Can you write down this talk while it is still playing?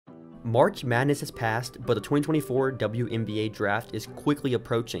March Madness has passed, but the 2024 WNBA Draft is quickly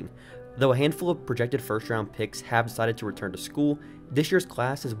approaching. Though a handful of projected first-round picks have decided to return to school, this year's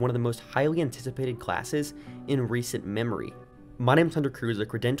class is one of the most highly anticipated classes in recent memory. My name is Hunter Cruse, a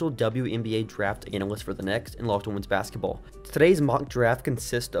credentialed WNBA Draft analyst for the Next and Locked On Women's Basketball. Today's mock draft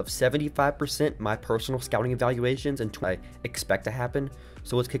consists of 75% my personal scouting evaluations and what I expect to happen.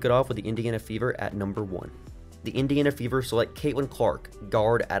 So let's kick it off with the Indiana Fever at number 1. The Indiana Fever select Caitlin Clark,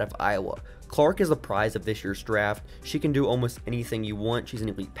 guard out of Iowa. Clark is the prize of this year's draft. She can do almost anything you want. She's an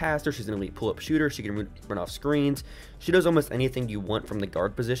elite passer, she's an elite pull-up shooter, she can run off screens. She does almost anything you want from the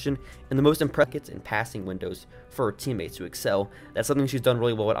guard position, and the most impressive in passing windows for her teammates to excel. That's something she's done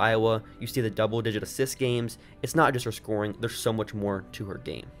really well at Iowa. You see the double-digit assist games. It's not just her scoring, there's so much more to her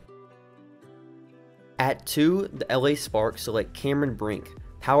game. At 2, the LA Sparks select Cameron Brink,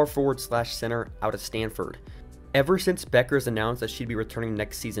 power forward / center out of Stanford. Ever since Becker's announced that she'd be returning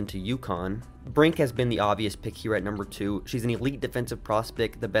next season to UConn, Brink has been the obvious pick here at number 2. She's an elite defensive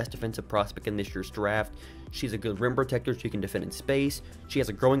prospect, the best defensive prospect in this year's draft. She's a good rim protector, she can defend in space. She has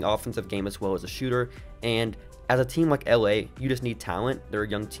a growing offensive game as well as a shooter. And as a team like LA, you just need talent. They're a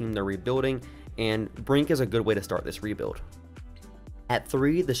young team, they're rebuilding, and Brink is a good way to start this rebuild. At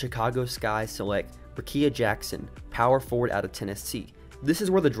 3, the Chicago Sky select Rickea Jackson, power forward out of Tennessee. This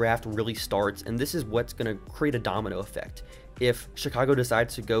is where the draft really starts, and this is what's going to create a domino effect. If Chicago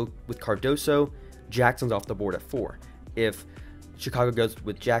decides to go with Cardoso, Jackson's off the board at 4. If Chicago goes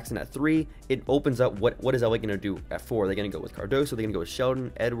with Jackson at 3, it opens up what is LA going to do at 4. Are they going to go with Cardoso? Are they going to go with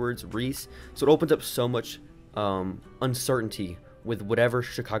Sheldon, Edwards, Reese? So it opens up so much uncertainty with whatever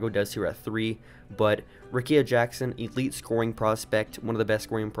Chicago does here at 3. But Rickea Jackson, elite scoring prospect, one of the best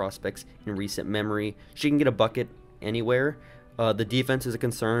scoring prospects in recent memory. She can get a bucket anywhere. The defense is a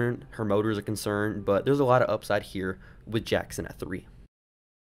concern, her motor is a concern, but there's a lot of upside here with Jackson at 3.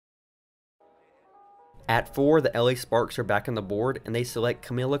 At 4, the LA Sparks are back on the board, and they select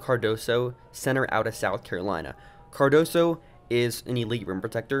Kamilla Cardoso, center out of South Carolina. Cardoso is an elite rim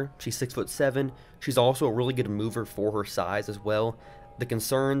protector. She's 6'7". She's also a really good mover for her size as well. The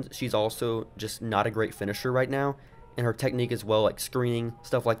concerns, she's also just not a great finisher right now, and her technique as well, like screening,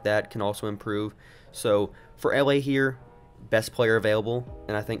 stuff like that, can also improve. So for LA here, best player available,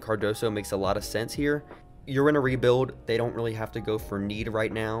 and I think Cardoso makes a lot of sense here. You're in a rebuild, they don't really have to go for need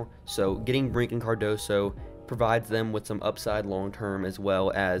right now, so getting Brink and Cardoso provides them with some upside long term, as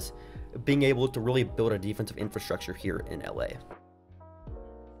well as being able to really build a defensive infrastructure here in LA.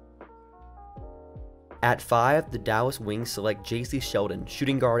 At 5, the Dallas Wings select J.C. Sheldon,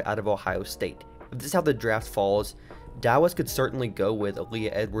 shooting guard out of Ohio State. If this is how the draft falls, Dallas could certainly go with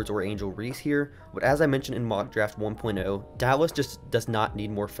Aaliyah Edwards or Angel Reese here, but as I mentioned in Mock Draft 1.0, Dallas just does not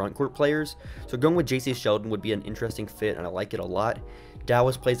need more frontcourt players, so going with J.C. Sheldon would be an interesting fit, and I like it a lot.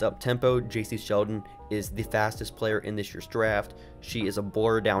 Dallas plays up-tempo. J.C. Sheldon is the fastest player in this year's draft. She is a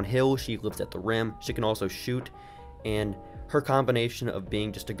bowler downhill, she lives at the rim, she can also shoot, and her combination of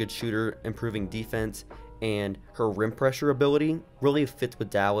being just a good shooter, improving defense, and her rim pressure ability really fits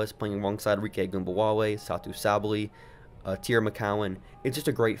with Dallas, playing alongside Rickea Gumbawale, Satu Sabali, Tierra McCowan. It's just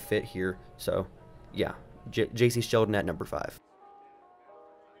a great fit here. So yeah, J.C. Sheldon at number 5.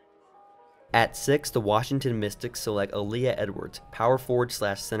 At 6, the Washington Mystics select Aaliyah Edwards, power forward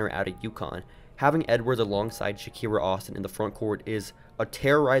 / center out of UConn. Having Edwards alongside Shakira Austin in the front court is a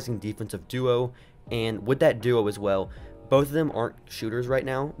terrorizing defensive duo, and with that duo as well, both of them aren't shooters right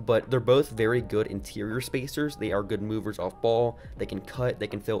now, but they're both very good interior spacers. They are good movers off ball. They can cut, they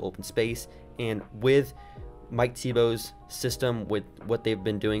can fill open space, and with Mike Thibault's system, with what they've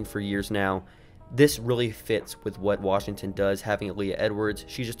been doing for years now, this really fits with what Washington does, having Aaliyah Edwards.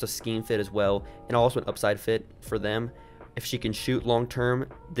 She's just a scheme fit as well, and also an upside fit for them. If she can shoot long term,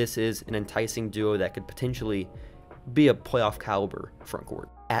 this is an enticing duo that could potentially be a playoff caliber frontcourt.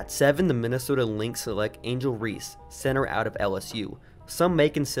 At 7, the Minnesota Lynx select Angel Reese, center out of LSU. Some may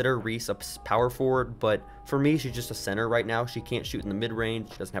consider Reese a power forward, but for me, she's just a center right now. She can't shoot in the mid-range,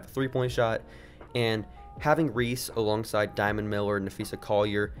 she doesn't have a three-point shot, and having Reese alongside Diamond Miller and Nafisa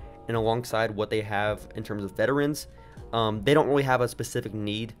Collier, and alongside what they have in terms of veterans, they don't really have a specific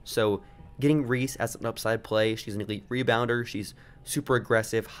need, so getting Reese as an upside play, she's an elite rebounder, she's super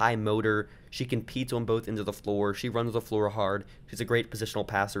aggressive, high motor, she competes on both ends of the floor, she runs the floor hard, she's a great positional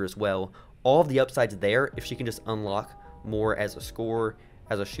passer as well. All of the upsides there if she can just unlock more as a scorer,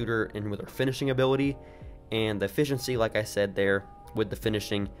 as a shooter, and with her finishing ability. And the efficiency, like I said there, with the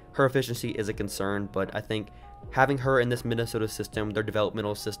finishing, her efficiency is a concern, but I think having her in this Minnesota system, their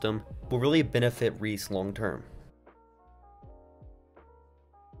developmental system, will really benefit Reese long term.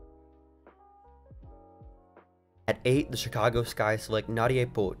 At 8, the Chicago Sky select Nadia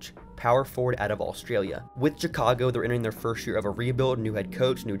Poch, power forward out of Australia. With Chicago, they're entering their first year of a rebuild, new head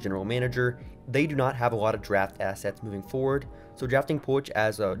coach, new general manager. They do not have a lot of draft assets moving forward, so drafting Poach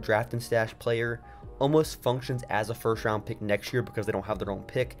as a draft and stash player almost functions as a first round pick next year because they don't have their own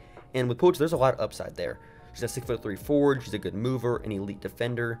pick. And with Poach, there's a lot of upside there. She's a 6'3" forward, she's a good mover, an elite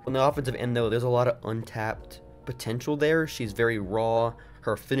defender. On the offensive end though, there's a lot of untapped potential there. She's very raw,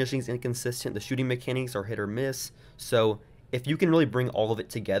 her finishing is inconsistent, the shooting mechanics are hit or miss. So if you can really bring all of it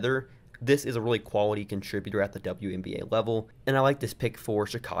together, this is a really quality contributor at the WNBA level, and I like this pick for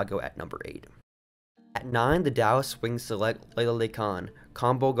Chicago at number 8. At 9, the Dallas Wings select Leïla Lacan,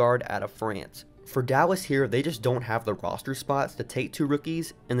 combo guard out of France. For Dallas here, they just don't have the roster spots to take 2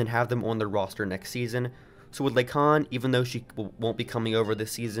 rookies and then have them on their roster next season. So with Lacan, even though she won't be coming over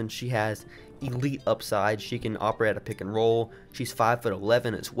this season, she has elite upside. She can operate at a pick and roll. She's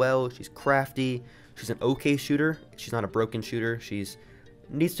 5'11" as well. She's crafty. She's an okay shooter. She's not a broken shooter. She's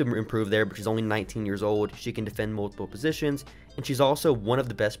needs to improve there, but she's only 19 years old. She can defend multiple positions, and she's also one of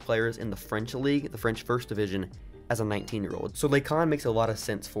the best players in the French league, the French First Division, as a 19-year-old. So Lacan makes a lot of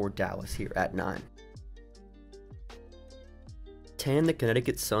sense for Dallas here at 9. 10, the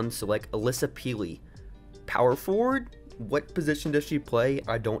Connecticut Sun select Alissa Pili, power forward. What position does she play?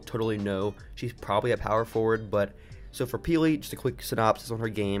 I don't totally know. She's probably a power forward, but so for Pili, just a quick synopsis on her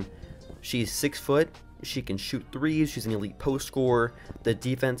game. She's 6 foot. She can shoot threes. She's an elite post scorer. The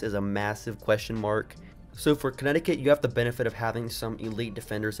defense is a massive question mark. So for Connecticut, you have the benefit of having some elite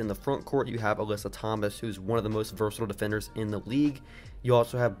defenders in the front court. You have Alyssa Thomas, who's one of the most versatile defenders in the league. You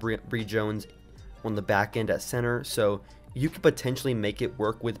also have Bree Jones on the back end at center. So you could potentially make it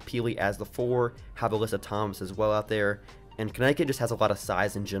work with Pili as the 4, have Alyssa Thomas as well out there. And Connecticut just has a lot of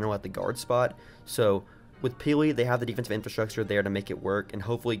size in general at the guard spot. So with Pili, they have the defensive infrastructure there to make it work and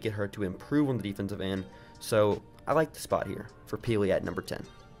hopefully get her to improve on the defensive end. So I like the spot here for Pili at number 10.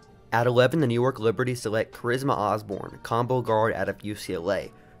 At 11, the New York Liberty select Charisma Osborne, combo guard out of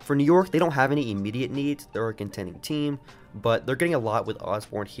UCLA. For New York, they don't have any immediate needs. They're a contending team, but they're getting a lot with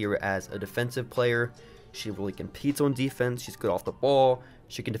Osborne here as a defensive player. She really competes on defense. She's good off the ball.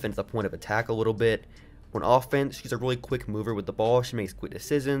 She can defend at the point of attack a little bit. On offense, she's a really quick mover with the ball. She makes quick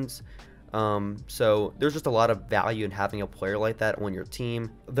decisions. So there's just a lot of value in having a player like that on your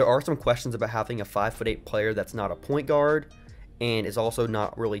team. There are some questions about having a 5'8" player that's not a point guard and is also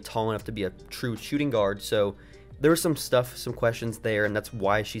not really tall enough to be a true shooting guard. So there's some questions there, and that's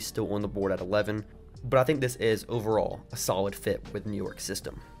why she's still on the board at 11. But I think this is overall a solid fit with New York's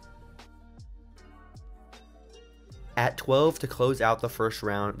system. At 12, to close out the first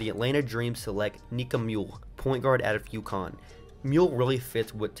round, the Atlanta Dream select Nika Mühl, point guard out of UConn. Mühl really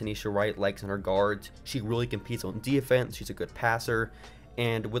fits what Tanisha Wright likes in her guards. She really competes on defense. She's a good passer.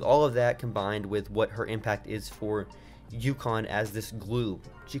 And with all of that combined with what her impact is for UConn as this glue,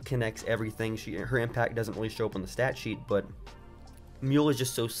 she connects everything. Her impact doesn't really show up on the stat sheet, but Mühl is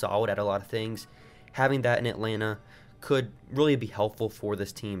just so solid at a lot of things. Having that in Atlanta could really be helpful for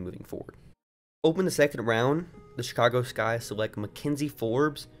this team moving forward. Open the second round, the Chicago Sky select Mackenzie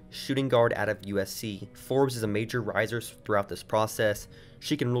Forbes, shooting guard out of USC. Forbes is a major riser throughout this process.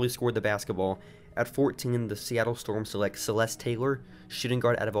 She can really score the basketball. At 14, the Seattle Storm select Celeste Taylor, shooting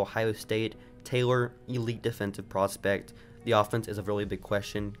guard out of Ohio State. Taylor, elite defensive prospect. The offense is a really big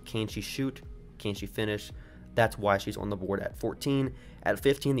question. Can she shoot? Can she finish? That's why she's on the board at 14. At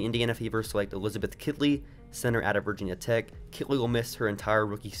 15, the Indiana Fever select Elizabeth Kitley, center out of Virginia Tech. Kitley will miss her entire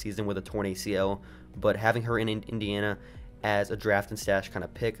rookie season with a torn ACL, but having her in Indiana as a draft and stash kind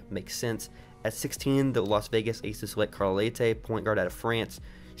of pick makes sense. At 16, the Las Vegas Aces select Carla Leite, point guard out of France.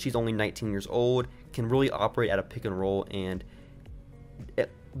 She's only 19 years old, can really operate at a pick and roll, and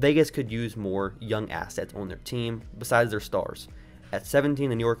Vegas could use more young assets on their team besides their stars. At 17,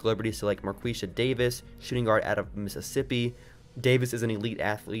 the New York Liberty select Marquisha Davis, shooting guard out of Mississippi. Davis is an elite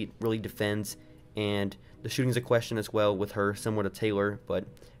athlete, really defends, and the shooting's a question as well with her, similar to Taylor, but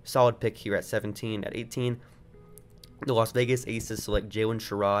solid pick here at 17. At 18, the Las Vegas Aces select Jalen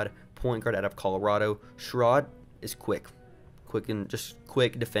Sherrod, point guard out of Colorado. Sherrod is quick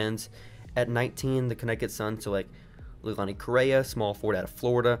defends. At 19, the Connecticut Sun select Leilani Correa, small forward out of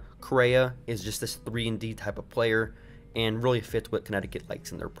Florida. Correa is just this 3-and-D type of player and really fits what Connecticut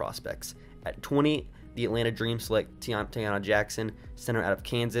likes in their prospects. At 20, the Atlanta Dream select Tiana Jackson, center out of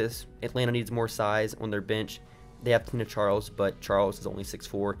Kansas. Atlanta needs more size on their bench. They have Tina Charles, but Charles is only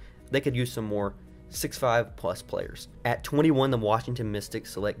 6'4". They could use some more 6'5" plus players. At 21, the Washington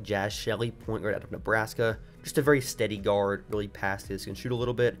Mystics select Jazz Shelley, point guard out of Nebraska. Just a very steady guard, really passes, can shoot a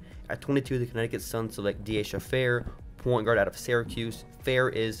little bit. At 22, the Connecticut Sun select Deasia Fair, point guard out of Syracuse. Fair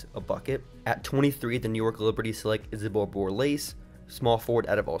is a bucket. At 23, the New York Liberty select Isabel Borlace, small forward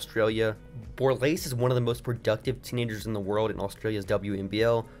out of Australia. Borlase is one of the most productive teenagers in the world in Australia's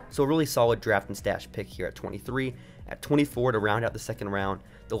WNBL, so a really solid draft and stash pick here at 23. At 24, to round out the second round,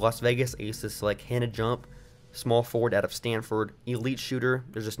 the Las Vegas Aces select Hannah Jump, small forward out of Stanford, elite shooter.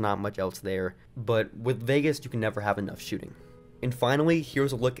 There's just not much else there, but with Vegas, you can never have enough shooting. And finally,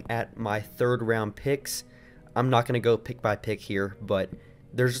 here's a look at my third round picks. I'm not going to go pick by pick here, but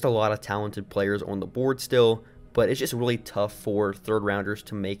there's just a lot of talented players on the board still, but it's just really tough for third rounders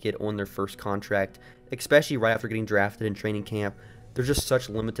to make it on their first contract, especially right after getting drafted in training camp. There's just such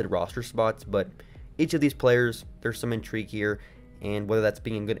limited roster spots, but each of these players, there's some intrigue here, and whether that's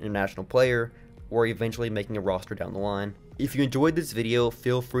being a good international player or eventually making a roster down the line. If you enjoyed this video,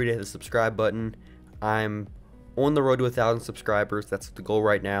 feel free to hit the subscribe button. I'm on the road to 1,000 subscribers. That's the goal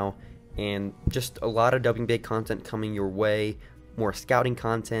right now, and just a lot of WNBA content coming your way, more scouting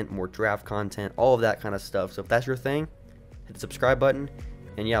content, more draft content, all of that kind of stuff. So if that's your thing, hit the subscribe button,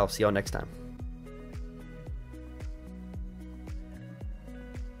 and yeah, I'll see y'all next time.